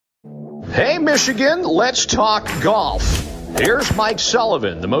Hey, Michigan, let's talk golf. Here's Mike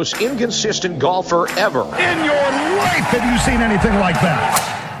Sullivan, the most inconsistent golfer ever. In your life, have you seen anything like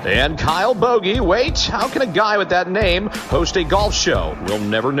that? And Kyle Bogey. Wait, how can a guy with that name host a golf show? We'll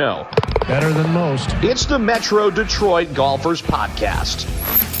never know. Better than most. It's the Metro Detroit Golfers Podcast.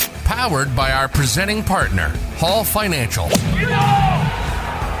 Powered by our presenting partner, Hall Financial.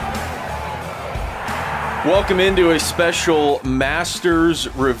 Welcome into a special Masters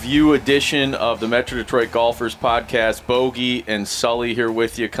Review edition of the Metro Detroit Golfers Podcast. Bogey and Sully here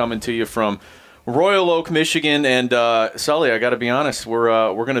with you, coming to you from Royal Oak, Michigan. And Sully, I got to be honest,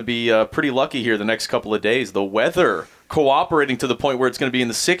 we're going to be pretty lucky here the next couple of days. The weather cooperating to the point where it's going to be in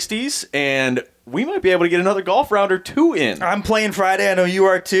the 60s, and we might be able to get another golf round or two in. I'm playing Friday. I know you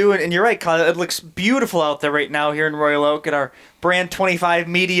are too. And you're right, Kyle. It looks beautiful out there right now here in Royal Oak at our Brand 25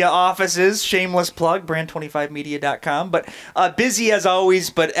 Media offices. Shameless plug, brand25media.com. But busy as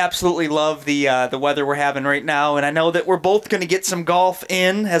always, but absolutely love the weather we're having right now. And I know that we're both going to get some golf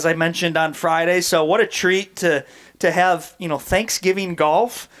in, as I mentioned on Friday. So what a treat to have, Thanksgiving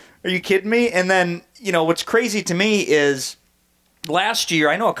golf. Are you kidding me? And then, what's crazy to me is last year,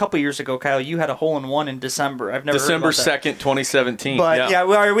 I know a couple years ago, Kyle, you had a hole-in-one in December. I've never December heard about that. 2nd, 2017. But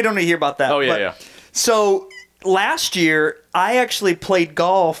we don't need to hear about that. Oh, yeah, but, yeah. So last year, I actually played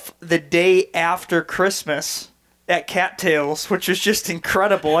golf the day after Christmas at Cattails, which was just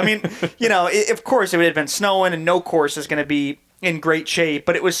incredible. I mean, of course, it would have been snowing and no course is going to be in great shape,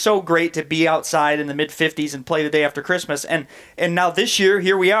 but it was so great to be outside in the mid-50s and play the day after Christmas. And now this year,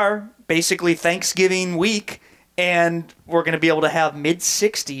 here we are, basically Thanksgiving week, and we're going to be able to have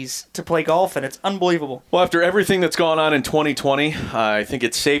mid-60s to play golf, and it's unbelievable. Well, after everything that's gone on in 2020, I think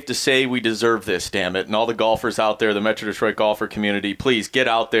it's safe to say we deserve this, damn it. And all the golfers out there, the Metro Detroit golfer community, please get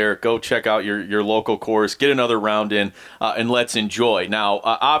out there, go check out your local course, get another round in, and let's enjoy. Now,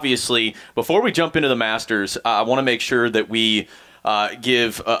 obviously, before we jump into the Masters, I want to make sure that we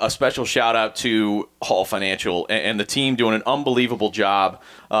give a special shout out to Hall Financial and the team doing an unbelievable job.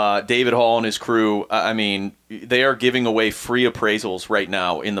 David Hall and his crew, they are giving away free appraisals right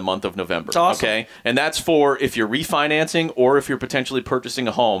now in the month of November. That's awesome. Okay? And that's for if you're refinancing or if you're potentially purchasing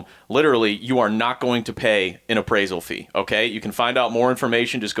a home. Literally, you are not going to pay an appraisal fee. Okay? You can find out more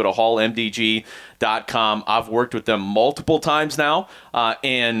information. Just go to hallmdg.com. I've worked with them multiple times now,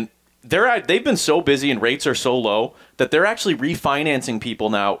 and they've been so busy and rates are so low that they're actually refinancing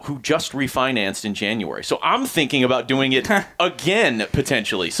people now who just refinanced in January. So I'm thinking about doing it again,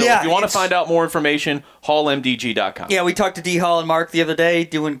 potentially. So if you want to find out more information, hallmdg.com. Yeah, we talked to D. Hall and Mark the other day,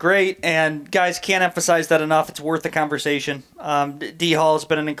 doing great. And guys, can't emphasize that enough. It's worth the conversation. D. Hall has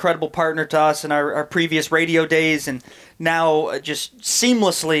been an incredible partner to us in our previous radio days, and now just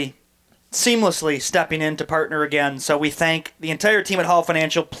seamlessly stepping in to partner again. So we thank the entire team at Hall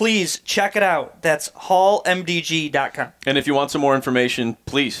Financial. Please check it out. That's hallmdg.com. And if you want some more information,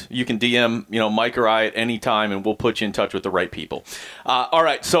 please, you can DM Mike or I at any time, and we'll put you in touch with the right people. All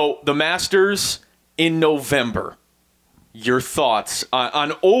right, so the Masters in November. Your thoughts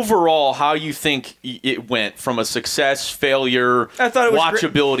on overall how you think it went from a success, failure,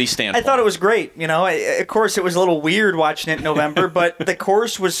 watchability standpoint? I thought it was great. Of course, it was a little weird watching it in November, but the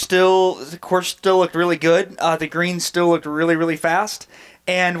course still looked really good. The greens still looked really, really fast.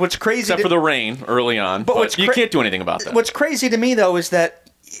 And what's crazy, except for the rain early on, but you can't do anything about that. What's crazy to me though is that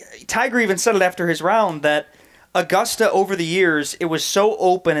Tiger even said it after his round that Augusta, over the years, it was so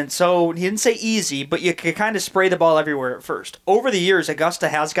open and so, he didn't say easy, but you could kind of spray the ball everywhere at first. Over the years, Augusta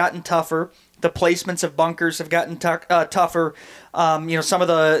has gotten tougher. The placements of bunkers have gotten tougher. Some of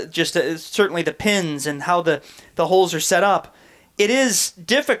certainly the pins and how the holes are set up. It is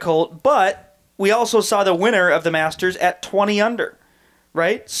difficult, but we also saw the winner of the Masters at 20 under,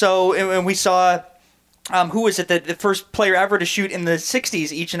 right? So, and we saw, who was it, the first player ever to shoot in the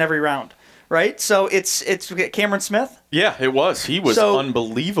 60s each and every round. Right? So it's Cameron Smith? Yeah, it was. He was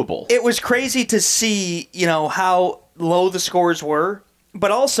unbelievable. It was crazy to see, how low the scores were.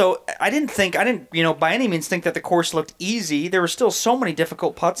 But also, I didn't by any means think that the course looked easy. There were still so many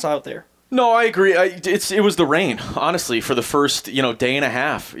difficult putts out there. No, I agree. It was the rain, honestly, for the first, day and a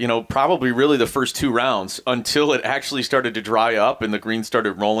half, probably really the first two rounds until it actually started to dry up and the greens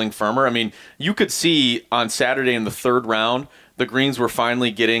started rolling firmer. You could see on Saturday in the third round, the greens were finally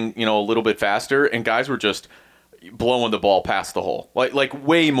getting, a little bit faster, and guys were just blowing the ball past the hole, like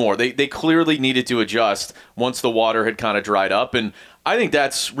way more. They clearly needed to adjust once the water had kind of dried up, and I think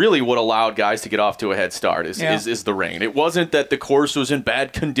that's really what allowed guys to get off to a head start is the rain. It wasn't that the course was in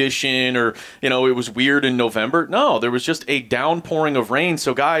bad condition or, it was weird in November. No, there was just a downpouring of rain,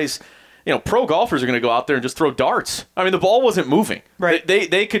 so guys pro golfers are going to go out there and just throw darts. I mean, the ball wasn't moving. Right.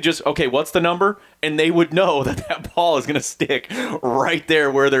 They could just, okay, what's the number? And they would know that ball is going to stick right there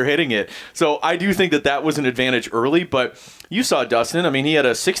where they're hitting it. So I do think that was an advantage early. But you saw Dustin. I mean, he had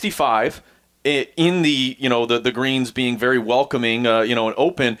a 65 in the, the greens being very welcoming, and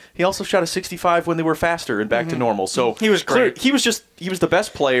open. He also shot a 65 when they were faster and back to normal. So he was great. He was the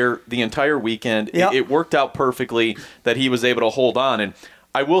best player the entire weekend. Yep. It worked out perfectly that he was able to hold on. And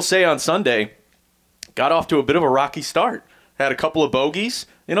I will say on Sunday, got off to a bit of a rocky start. Had a couple of bogeys.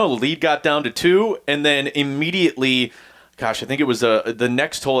 The lead got down to 2, and then immediately, gosh, I think it was the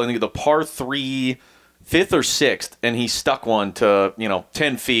next hole, I think the par 3, 5th or 6th, and he stuck one to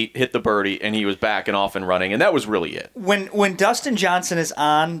 10 feet, hit the birdie, and he was back and off and running, and that was really it. When Dustin Johnson is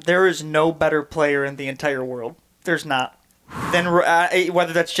on, there is no better player in the entire world. There's not. Then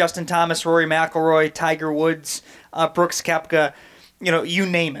whether that's Justin Thomas, Rory McIlroy, Tiger Woods, Brooks Koepka, you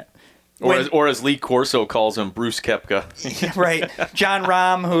name it. Or as Lee Corso calls him, Bruce Koepka. Right. John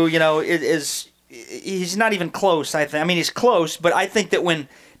Rahm, who, he's not even close, I think. I mean, he's close, but I think that when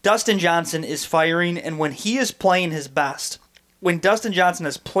Dustin Johnson is firing and when he is playing his best, when Dustin Johnson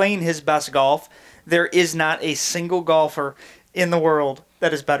is playing his best golf, there is not a single golfer in the world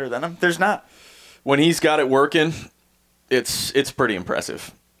that is better than him. There's not. When he's got it working, it's pretty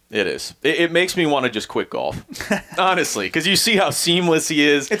impressive. It is. It makes me want to just quit golf, honestly, because you see how seamless he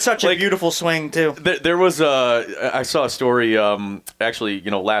is. It's such a beautiful swing, too. There was I saw a story actually,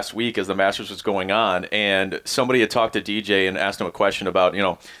 last week as the Masters was going on, and somebody had talked to DJ and asked him a question about,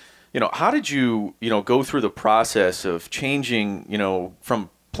 how did you, go through the process of changing, from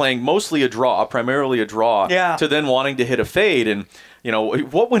playing mostly primarily a draw, to then wanting to hit a fade, and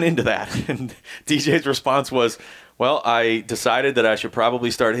what went into that? And DJ's response was, well, I decided that I should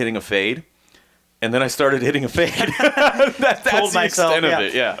probably start hitting a fade, and then I started hitting a fade. That's the extent of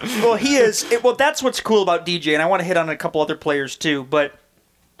it, yeah. Well, he is. That's what's cool about DJ, and I want to hit on a couple other players too. But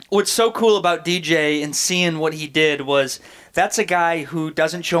what's so cool about DJ and seeing what he did was that's a guy who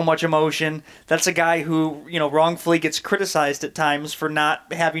doesn't show much emotion. That's a guy who, wrongfully gets criticized at times for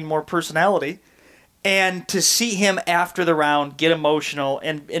not having more personality. And to see him after the round get emotional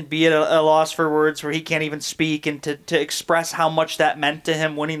and be at a loss for words where he can't even speak and to express how much that meant to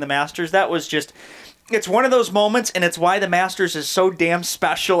him winning the Masters, that was just, it's one of those moments, and it's why the Masters is so damn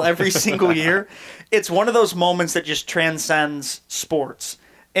special every single year. It's one of those moments that just transcends sports.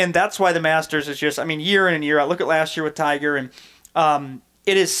 And that's why the Masters is just, year in and year out. Look at last year with Tiger, and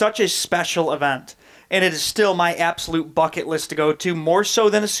it is such a special event. And it is still my absolute bucket list to go to, more so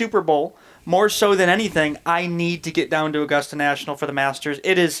than a Super Bowl. More so than anything, I need to get down to Augusta National for the Masters.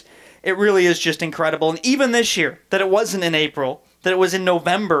 It really is just incredible. And even this year, that it wasn't in April, that it was in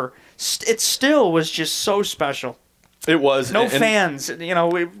November, it still was just so special. It was. No fans,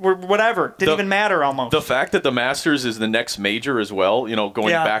 whatever. Didn't even matter almost. The fact that the Masters is the next major as well,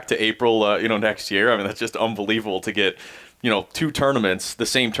 going back to April, next year, that's just unbelievable to get, 2 tournaments, the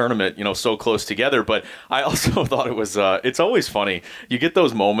same tournament, so close together. But I also thought it was, it's always funny. You get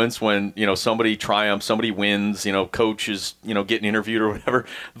those moments when, somebody triumphs, somebody wins, coach is, getting interviewed or whatever.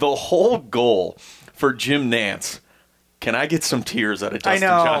 The whole goal for Jim Nantz, can I get some tears out of Dustin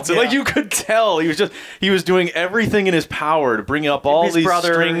Johnson? Yeah. Like, you could tell he was doing everything in his power to bring up all these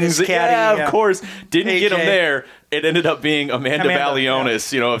strings. His caddy, of course. Didn't get him AJ. there. It ended up being Amanda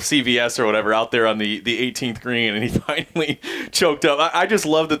Balionis, of CBS or whatever, out there on the 18th green, and he finally choked up. I just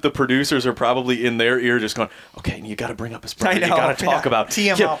love that the producers are probably in their ear just going, okay, you got to bring up his brother. You got to talk about Tee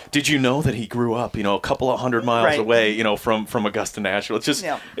him up. Did you know that he grew up, a couple of 100 miles away, from Augusta National? It's just,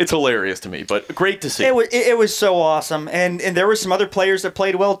 it's hilarious to me, but great to see. It was so awesome. And there were some other players that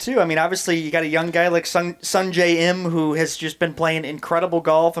played well, too. Obviously, you got a young guy like Sungjae Im, who has just been playing incredible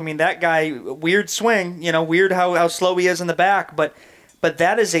golf. That guy, weird swing, weird how slow he is in the back, but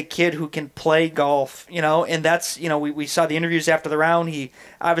that is a kid who can play golf, and that's, we saw the interviews after the round. He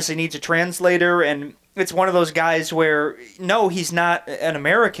obviously needs a translator, and it's one of those guys where, no, he's not an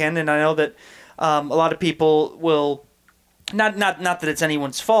American, and I know that a lot of people will, not that it's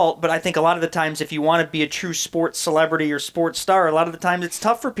anyone's fault, but I think a lot of the times if you want to be a true sports celebrity or sports star, a lot of the times it's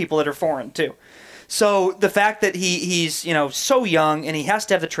tough for people that are foreign too. So the fact that he's so young and he has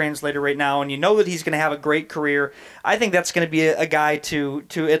to have the translator right now, and that he's going to have a great career, I think that's going to be a guy to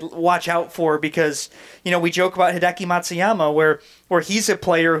watch out for, because we joke about Hideki Matsuyama where he's a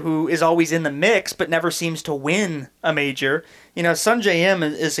player who is always in the mix but never seems to win a major. Sungjae Im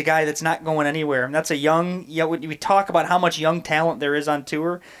is a guy that's not going anywhere, and that's a young. We talk about how much young talent there is on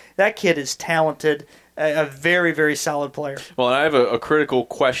tour. That kid is talented. a very, very solid player. Well, and I have a critical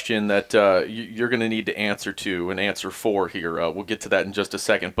question that you're going to need to answer to and answer for here. We'll get to that in just a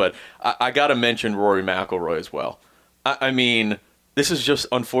second, but I got to mention Rory McIlroy as well. I mean, this is just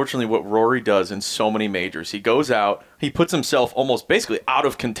unfortunately what Rory does in so many majors. He goes out, he puts himself almost basically out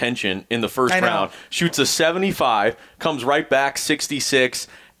of contention in the first round, shoots a 75, comes right back 66,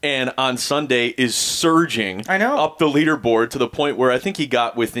 and on Sunday is surging up the leaderboard to the point where I think he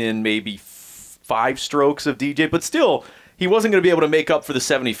got within maybe 5 strokes of DJ, but still, he wasn't going to be able to make up for the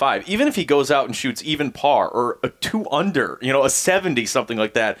 75. Even if he goes out and shoots even par or a 2 under, a 70, something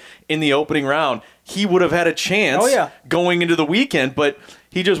like that in the opening round, he would have had a chance going into the weekend, but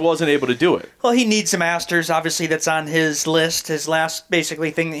he just wasn't able to do it. Well, he needs the Masters. Obviously, that's on his list, his last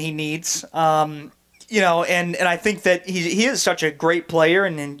basically thing that he needs. And I think that he is such a great player,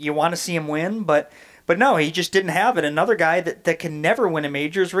 and you want to see him win, but no, he just didn't have it. Another guy that can never win a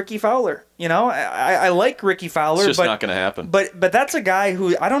major is Ricky Fowler. I like Ricky Fowler. It's just not going to happen. But that's a guy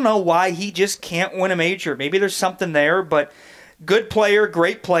who, I don't know why he just can't win a major. Maybe there's something there, but good player,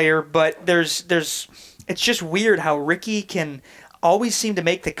 great player, but it's just weird how Ricky can always seem to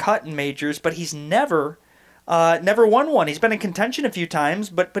make the cut in majors, but he's never won one. He's been in contention a few times,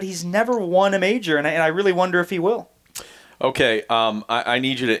 but he's never won a major, and I really wonder if he will. Okay, I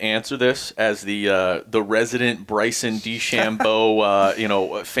need you to answer this as the resident Bryson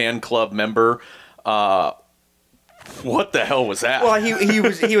DeChambeau, fan club member. What the hell was that? Well, he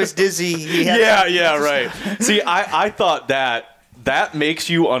was dizzy. Right. See, I thought that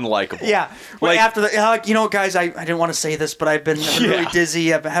makes you unlikable. Yeah. Right after the, guys, I didn't want to say this, but I've been really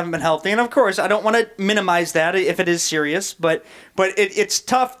dizzy. I haven't been healthy, and of course, I don't want to minimize that if it is serious. But it's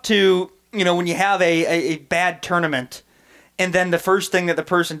tough to when you have a bad tournament. And then the first thing that the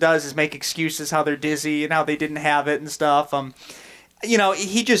person does is make excuses how they're dizzy and how they didn't have it and stuff.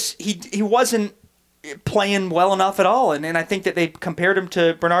 He wasn't playing well enough at all. And I think that they compared him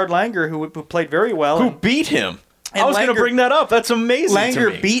to Bernard Langer, who played very well. Who beat him. I was going to bring that up. That's amazing.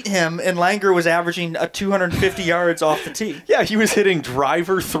 Langer beat him, and Langer was averaging 250 yards off the tee. Yeah, he was hitting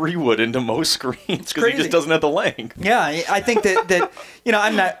driver 3-wood into most screens because he just doesn't have the length. Yeah, I think that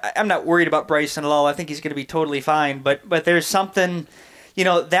I'm not worried about Bryson at all. I think he's going to be totally fine. But there's something,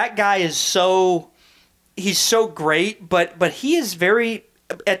 that guy is he's so great, but he is very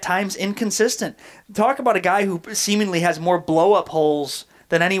at times inconsistent. Talk about a guy who seemingly has more blow-up holes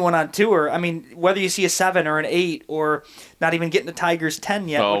than anyone on tour. I mean, whether you see a 7 or an 8 or not even getting to Tiger's 10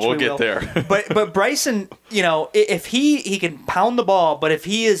 yet. Oh, which we'll get there. but Bryson, if he can pound the ball, but if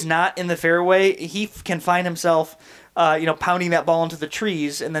he is not in the fairway, he can find himself, pounding that ball into the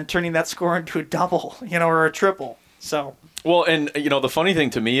trees and then turning that score into a double, or a triple. So. Well, and the funny thing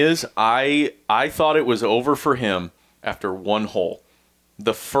to me is I thought it was over for him after one hole.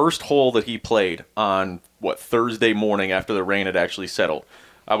 The first hole that he played on Thursday morning after the rain had actually settled.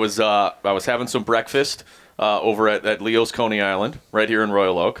 I was having some breakfast over at Leo's Coney Island right here in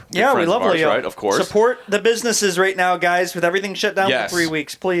Royal Oak. Yeah, we love Leo. Right, of course. Support the businesses right now, guys, with everything shut down for 3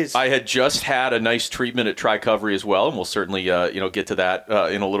 weeks, please. I had just had a nice treatment at Tricovery as well, and we'll certainly get to that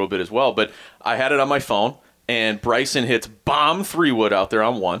in a little bit as well. But I had it on my phone, and Bryson hits bomb 3-wood out there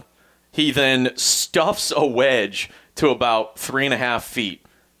on 1. He then stuffs a wedge to about 3.5 feet,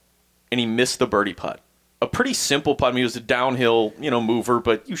 and he missed the birdie putt. A pretty simple putt. I mean, it was a downhill, mover,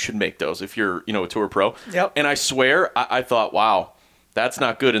 but you should make those if you're, a tour pro. Yep. And I swear, I thought, wow, that's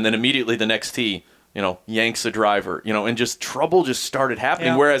not good. And then immediately the next tee, yanks the driver, and just trouble just started happening.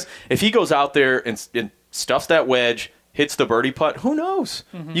 Yep. Whereas if he goes out there and stuffs that wedge, hits the birdie putt, who knows?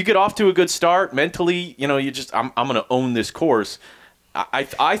 Mm-hmm. You get off to a good start mentally. You just I'm going to own this course. I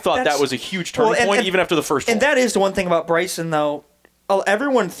thought that was a huge turning point even after the first hole. And that is the one thing about Bryson, though.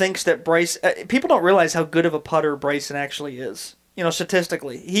 Everyone thinks that people don't realize how good of a putter Bryson actually is.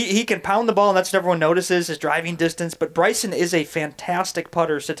 Statistically, he can pound the ball, and that's what everyone notices, his driving distance. But Bryson is a fantastic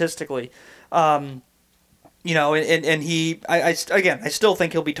putter statistically. And I still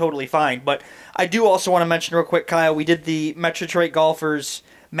think he'll be totally fine. But I do also want to mention real quick, Kyle, we did the Metro Detroit Golfers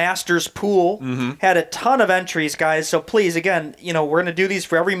Masters pool. Mm-hmm. Had a ton of entries, guys. So please, again, we're going to do these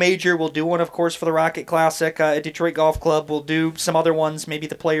for every major. We'll do one, of course, for the Rocket Classic at Detroit Golf Club. We'll do some other ones, maybe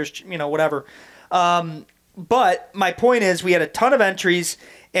the Players, whatever. But my point is, we had a ton of entries,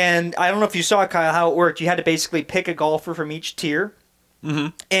 and I don't know if you saw, Kyle, how it worked. You had to basically pick a golfer from each tier.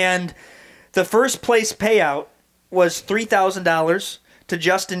 Mm-hmm. And the first place payout was $3,000 to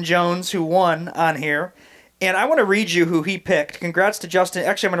Justin Jones, who won on here. And I want to read you who he picked. Congrats to Justin.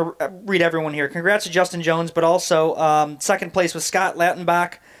 Actually, I'm going to read everyone here. Congrats to Justin Jones, but also second place was Scott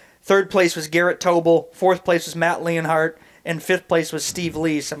Lattenbach. Third place was Garrett Tobel. Fourth place was Matt Leonhardt. and 5th place was Steve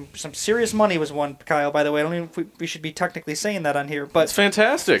Lee. Some serious money was won, Kyle, by the way. I don't even know if we should be technically saying that on here, but it's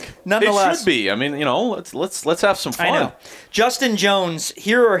fantastic. Nonetheless, it should be. I mean, let's have some fun. I know. Justin Jones,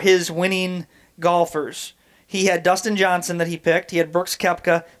 here are his winning golfers. He had Dustin Johnson that he picked. He had Brooks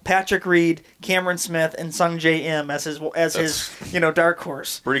Koepka, Patrick Reed, Cameron Smith, and Sung J M as his dark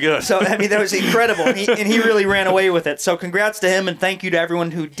horse. Pretty good. So I mean that was incredible, and he really ran away with it. So congrats to him, and thank you to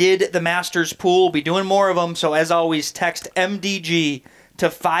everyone who did the Masters pool. We'll be doing more of them. So as always, text MDG to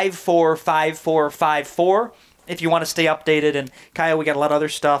 545454 if you want to stay updated. And Kyle, we got a lot of other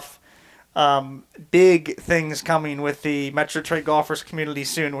stuff. Big things coming with the Metro Detroit golfers community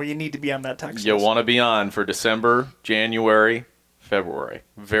soon where you need to be on that text you list. want to be on for December, January, February.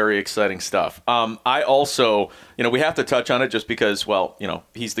 Very exciting stuff. I also, we have to touch on it just because,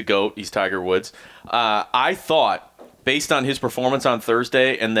 he's the GOAT. He's Tiger Woods. I thought, based on his performance on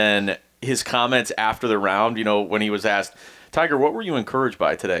Thursday and then his comments after the round, when he was asked, Tiger, what were you encouraged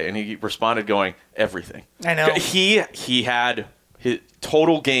by today? And he responded going, everything. I know. He had his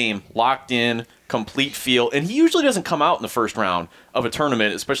total game locked in, complete feel, and he usually doesn't come out in the first round of a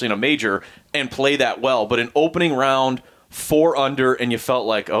tournament, especially in a major, and play that well. But an opening round, 4 under, and you felt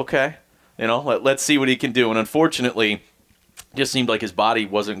like, okay, let's see what he can do. And unfortunately, it just seemed like his body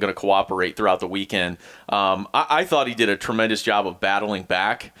wasn't going to cooperate throughout the weekend. I thought he did a tremendous job of battling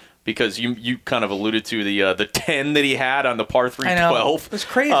back. Because you kind of alluded to the 10 that he had on the par 3 12. It was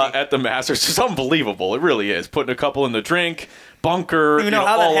crazy. At the Masters. It's unbelievable. It really is. Putting a couple in the drink, bunker,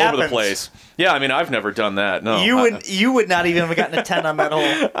 how all that over the happens. place. Yeah, I mean, I've never done that. No, You would not even have gotten a 10 on that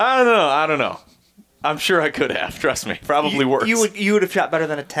hole. I don't know. I'm sure I could have. Trust me. Probably worse. You would have shot better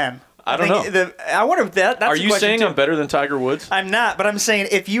than a 10. I don't know. I wonder if that's Are a you question saying too. I'm better than Tiger Woods? I'm not, but I'm saying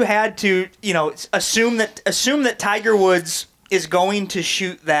if you had to, assume that Tiger Woods is going to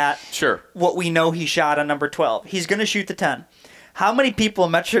shoot that. Sure. What we know he shot on number 12. He's going to shoot the 10. How many people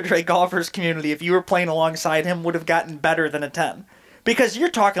in Metro Detroit golfers community, if you were playing alongside him, would have gotten better than a 10? Because you're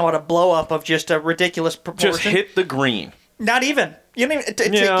talking about a blow up of just a ridiculous proportion. Just hit the green. Not even. You don't even to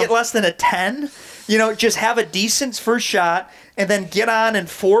get less than a 10. Just have a decent first shot and then get on and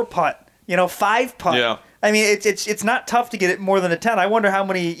 4 putt. 5 putt. Yeah. I mean, it's not tough to get it more than a 10. I wonder how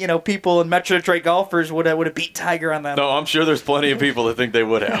many people in Metro Detroit golfers would have beat Tiger on that. No, I'm sure there's plenty of people that think they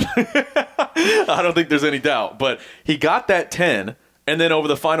would have. I don't think there's any doubt. But he got that 10, and then over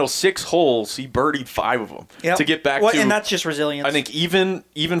the final 6 holes, he birdied 5 of them to get back to. And that's just resilience. I think even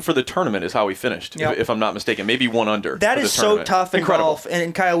for the tournament is how he finished, if I'm not mistaken. Maybe 1 under. That is so tough in Incredible. golf.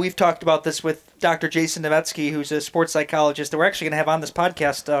 And Kyle, we've talked about this with Dr. Jason Novetsky, who's a sports psychologist that we're actually going to have on this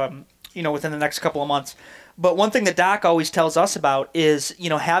podcast. Within the next couple of months. But one thing that Doc always tells us about is,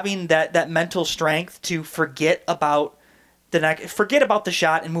 having that mental strength to forget about the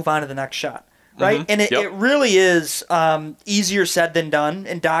shot and move on to the next shot, right? Mm-hmm. And it really is easier said than done.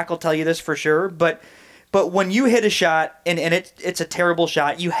 And Doc will tell you this for sure. But when you hit a shot and it's a terrible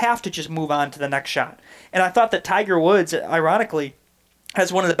shot, you have to just move on to the next shot. And I thought that Tiger Woods, ironically,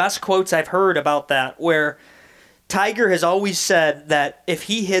 has one of the best quotes I've heard about that, where Tiger has always said that if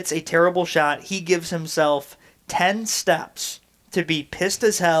he hits a terrible shot, he gives himself 10 steps to be pissed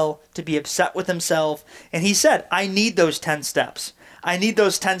as hell, to be upset with himself. And he said, I need those 10 steps. I need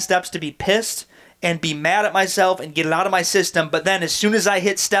those 10 steps to be pissed and be mad at myself and get it out of my system. But then as soon as I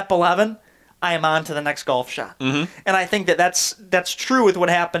hit step 11, I am on to the next golf shot. Mm-hmm. And I think that's true with what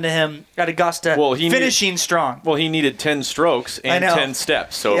happened to him at Augusta, finishing strong. Well, he needed 10 strokes and 10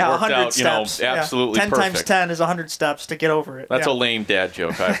 steps, so it worked out, steps. absolutely 10 perfect. times 10 is 100 steps to get over it. That's a lame dad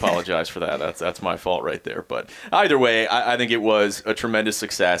joke. I apologize for that. That's my fault right there. But either way, I think it was a tremendous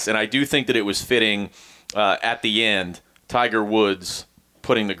success, and I do think that it was fitting at the end, Tiger Woods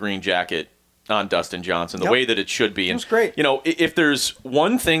putting the green jacket on Dustin Johnson, the way that it should be. And, it was great. If there's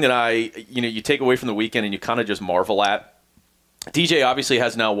one thing that you take away from the weekend and you kind of just marvel at, DJ obviously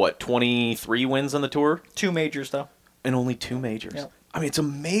has now, 23 wins on the tour? 2 majors, though. And only 2 majors. Yep. I mean, it's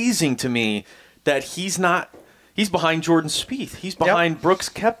amazing to me that he's behind Jordan Spieth. He's behind Brooks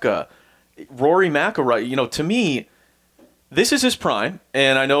Koepka, Rory McIlroy. To me, this is his prime,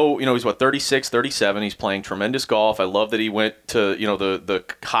 and I know, he's 36, 37. He's playing tremendous golf. I love that he went to, the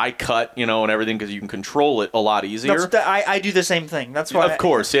high cut, and everything, because you can control it a lot easier. I do the same thing. That's why. Of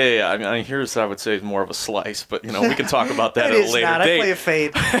course, yeah. I mean, here's, I would say, more of a slice, but, we can talk about that at a later not. date. I play a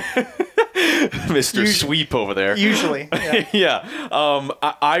fade. Mr. Sweep over there. Usually. Yeah.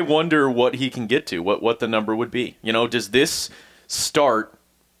 I wonder what he can get to, what the number would be. Does this start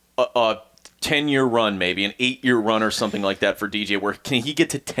a 10-year run, maybe an 8-year run or something like that for DJ, where can he get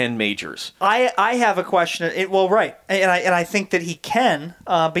to 10 majors? I have a question. Right, and I think that he can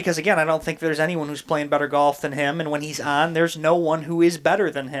because again, I don't think there's anyone who's playing better golf than him, and when he's on, there's no one who is better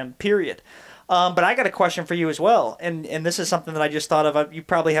than him. Period. But I got a question for you as well, and this is something that I just thought of. You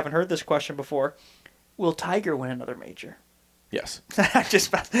probably haven't heard this question before. Will Tiger win another major? Yes. Yes.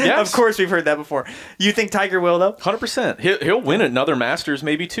 Of course we've heard that before. You think Tiger will, though? 100%. He'll win another Masters,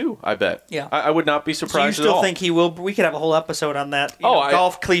 maybe two, I bet. Yeah. I would not be surprised so you at all. still think he will? We could have a whole episode on that.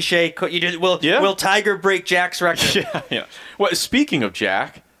 Golf cliche. Will Tiger break Jack's record? Yeah. Well, speaking of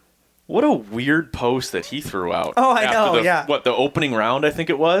Jack, what a weird post that he threw out. Oh, I know, the opening round, I think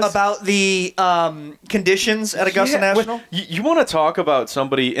it was? About the conditions at Augusta National? Well, you want to talk about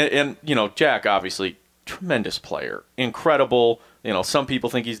somebody, and Jack, obviously, tremendous player, incredible. Some people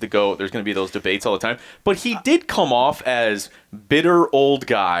think he's the GOAT. There's going to be those debates all the time. But he did come off as bitter old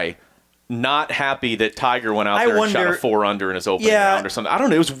guy, not happy that Tiger went out there and shot a 4 under in his opening round or something. I don't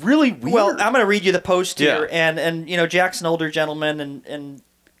know. It was really weird. Well, I'm going to read you the post here. And Jack's an older gentleman, and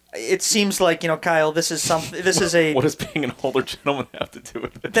it seems like, Kyle, this is a... What does being an older gentleman have to do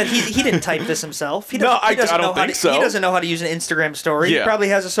with it? That he didn't type this himself. I don't think so. He doesn't know how to use an Instagram story. Yeah. He probably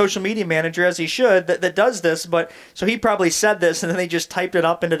has a social media manager, as he should, that does this. But so he probably said this, and then they just typed it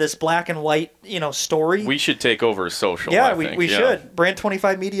up into this black and white, story. We should take over social. Yeah, I think. we should.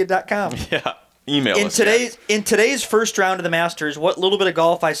 Brand25media.com. Yeah. Email us. In today's first round of the Masters, what little bit of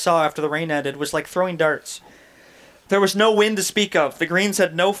golf I saw after the rain ended was like throwing darts. There was no wind to speak of. The greens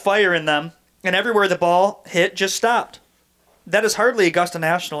had no fire in them, and everywhere the ball hit just stopped. That is hardly Augusta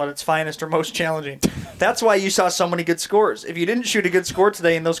National at its finest or most challenging. That's why you saw so many good scores. If you didn't shoot a good score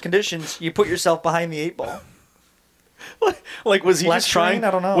today in those conditions, you put yourself behind the 8 ball. Like, was he just trying?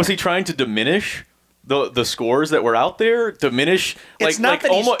 I don't know. Was he trying to diminish the scores that were out there? Diminish? It's not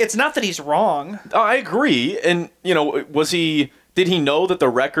that he's wrong. I agree. And did he know that the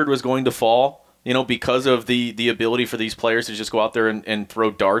record was going to fall? Because of the ability for these players to just go out there and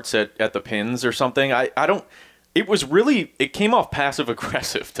throw darts at the pins or something. I don't. It came off passive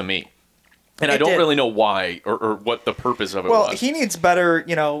aggressive to me, and I don't really know why or what the purpose of it was. Well, he needs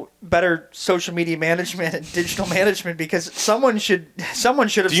better social media management and digital management, because someone should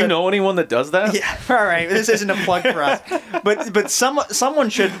have. Do you know anyone that does that? Yeah. All right. This isn't a plug for us, but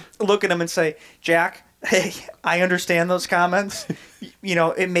someone should look at him and say, Jack, hey, I understand those comments.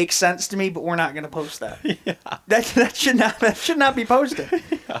 It makes sense to me, but we're not going to post that. Yeah. That should not be posted.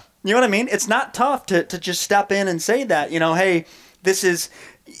 Yeah. You know what I mean? It's not tough to just step in and say that. Hey, this is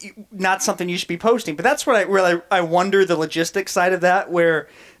not something you should be posting. But that's what I wonder, the logistics side of that,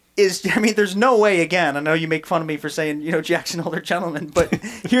 there's no way, again, I know you make fun of me for saying, Jack's an older gentleman, but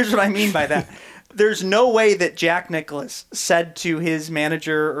here's what I mean by that. There's no way that Jack Nicklaus said to his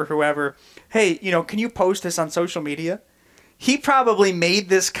manager or whoever, hey, can you post this on social media? He probably made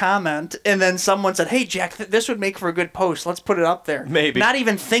this comment, and then someone said, hey, Jack, this would make for a good post. Let's put it up there. Maybe. Not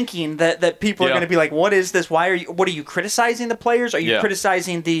even thinking that people are going to be like, what is this? What are you criticizing the players? Are you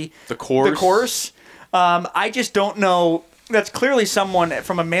criticizing the course? The course? I just don't know. That's clearly someone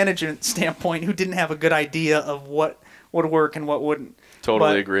from a management standpoint who didn't have a good idea of what would work and what wouldn't.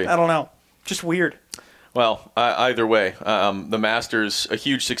 Totally agree. I don't know. Just weird. Well, either way, the Masters, a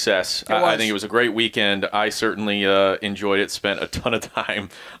huge success. I think it was a great weekend. I certainly enjoyed it, spent a ton of time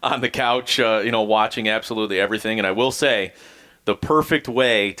on the couch, watching absolutely everything. And I will say, the perfect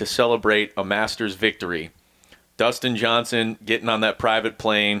way to celebrate a Masters victory, Dustin Johnson getting on that private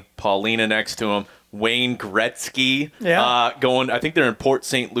plane, Paulina next to him, Wayne Gretzky going, I think they're in Port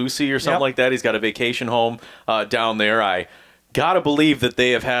St. Lucie or something like that. He's got a vacation home down there. I gotta believe that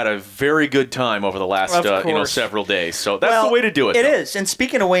they have had a very good time over the last several days. So that's the way to do it. It is. And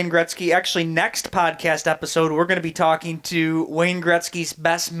speaking of Wayne Gretzky, actually next podcast episode, we're going to be talking to Wayne Gretzky's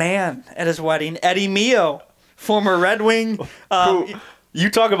best man at his wedding, Eddie Mio, former Red Wing. You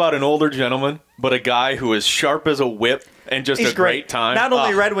talk about an older gentleman, but a guy who is sharp as a whip and just a great time. Not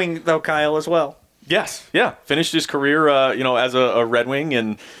only Red Wing, though, Kyle, as well. Yes, yeah. Finished his career, as a Red Wing,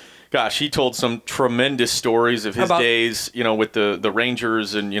 and gosh, he told some tremendous stories of his days, with the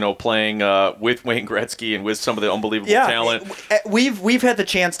Rangers and playing with Wayne Gretzky and with some of the unbelievable talent. We've had the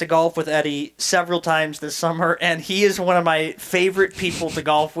chance to golf with Eddie several times this summer, and he is one of my favorite people to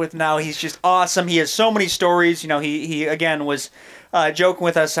golf with now. He's just awesome. He has so many stories. He again was joking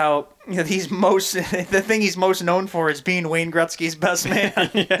with us how the thing he's most known for is being Wayne Gretzky's best man,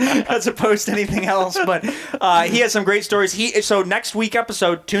 as opposed to anything else. But he has some great stories. So next week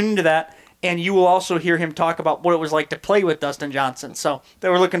episode, tune into that. And you will also hear him talk about what it was like to play with Dustin Johnson. So they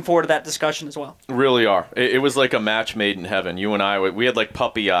were looking forward to that discussion as well. Really are. It was like a match made in heaven. You and I, we had like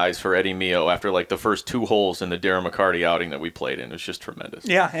puppy eyes for Eddie Mio after like the first 2 holes in the Darren McCarty outing that we played in. It was just tremendous.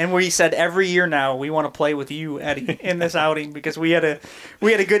 Yeah, and we said every year now we want to play with you, Eddie, in this outing because we had a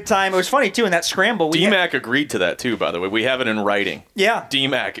good time. It was funny too in that scramble. D-Mac agreed to that too, by the way. We have it in writing. Yeah.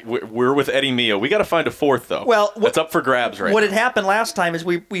 D-Mac, we're with Eddie Mio. We got to find a 4th though. Well, that's up for grabs right What now. had happened last time is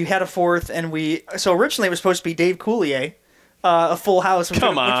we had a 4th, and so originally it was supposed to be Dave Coulier, a full house, which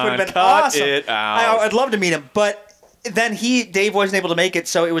would have been cut awesome. it out. I'd love to meet him, but then Dave wasn't able to make it,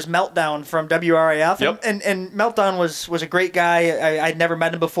 so it was Meltdown from WRAF. Yep. And Meltdown was a great guy. I'd never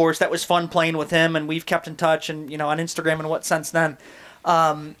met him before, so that was fun playing with him, and we've kept in touch and on Instagram and what since then.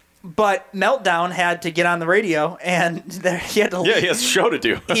 But Meltdown had to get on the radio, and he had to leave. Yeah, he has a show to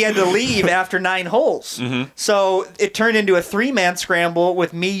do. He had to leave after 9 holes. Mm-hmm. So it turned into a 3-man scramble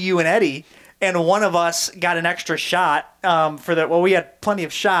with me, you, and Eddie. And one of us got an extra shot we had plenty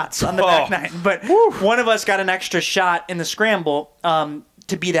of shots on the back 9. But one of us got an extra shot in the scramble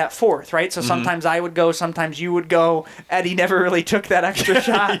to be that 4th, right? So sometimes I would go, sometimes you would go. Eddie never really took that extra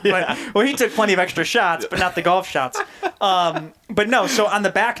shot. But he took plenty of extra shots, but not the golf shots. But no, so on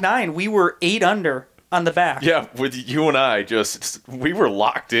the back 9, we were 8 under on the back. Yeah, with you and I, we were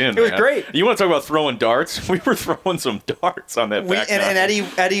locked in. It was great. You want to talk about throwing darts? We were throwing some darts on that back nine. And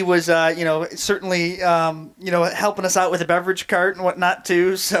Eddie was, certainly, helping us out with a beverage cart and whatnot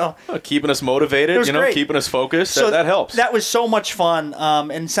too. So keeping us motivated, it was great. Keeping us focused. So that helps. That was so much fun.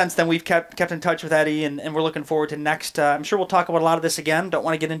 And since then, we've kept in touch with Eddie, and we're looking forward to next. I'm sure we'll talk about a lot of this again. Don't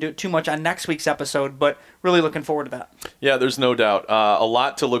want to get into it too much on next week's episode, but really looking forward to that. Yeah, there's no doubt. A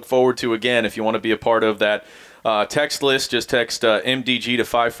lot to look forward to. Again, if you want to be a part of that text list, just text MDG to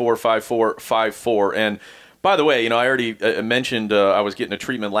 545454. And by the way, I already mentioned I was getting a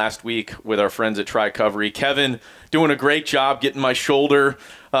treatment last week with our friends at Tri-Covery. Kevin doing a great job getting my shoulder,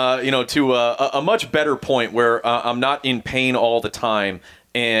 to a much better point where I'm not in pain all the time.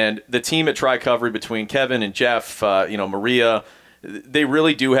 And the team at Tri-Covery, between Kevin and Jeff, Maria, they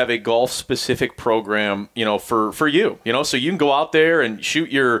really do have a golf-specific program, for you, so you can go out there and shoot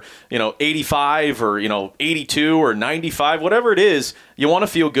your, 85 or, 82 or 95, whatever it is. You want to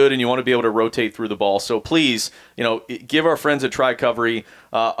feel good and you want to be able to rotate through the ball. So please, give our friends at Tri-Covery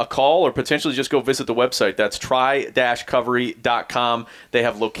a call, or potentially just go visit the website. That's tri-covery.com. They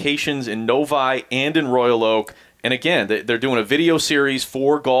have locations in Novi and in Royal Oak. And again, they're doing a video series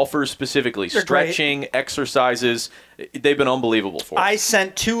for golfers specifically, stretching, exercises. They've been unbelievable for us. I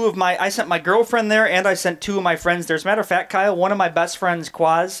sent my girlfriend there, and I sent 2 of my friends there. As a matter of fact, Kyle, one of my best friends,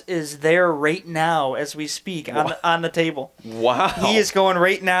 Quaz, is there right now as we speak on the table. Wow. He is going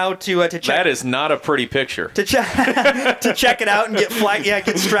right now to check. That is not a pretty picture. To check it out and get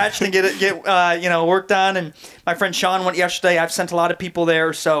get stretched and get worked on. And my friend Sean went yesterday. I've sent a lot of people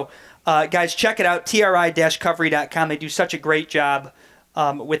there, so. Guys, check it out, tri-covery.com. They do such a great job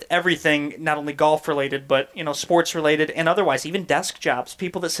with everything, not only golf-related, but sports-related and otherwise, even desk jobs,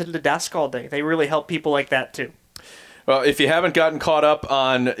 people that sit at a desk all day. They really help people like that, too. Well, if you haven't gotten caught up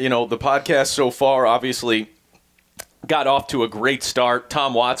on, the podcast so far, obviously got off to a great start.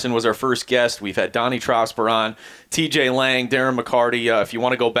 Tom Watson was our first guest. We've had Donnie Trosper on, TJ Lang, Darren McCarty. If you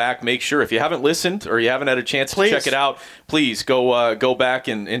want to go back, make sure, if you haven't listened or you haven't had a chance to check it out, please go back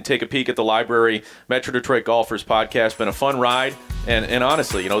and take a peek at the library. Metro Detroit Golfers Podcast. Been a fun ride. And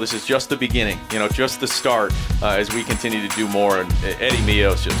honestly, this is just the beginning, just the start as we continue to do more. And Eddie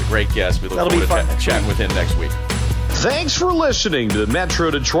Mio is just a great guest. We look forward to chatting with him next week. Thanks for listening to the Metro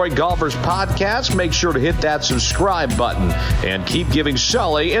Detroit Golfers Podcast. Make sure to hit that subscribe button and keep giving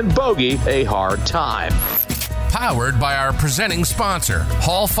Sully and Bogey a hard time. Powered by our presenting sponsor,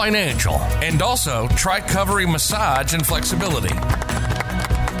 Hall Financial, and also Tri-Covery Massage and Flexibility.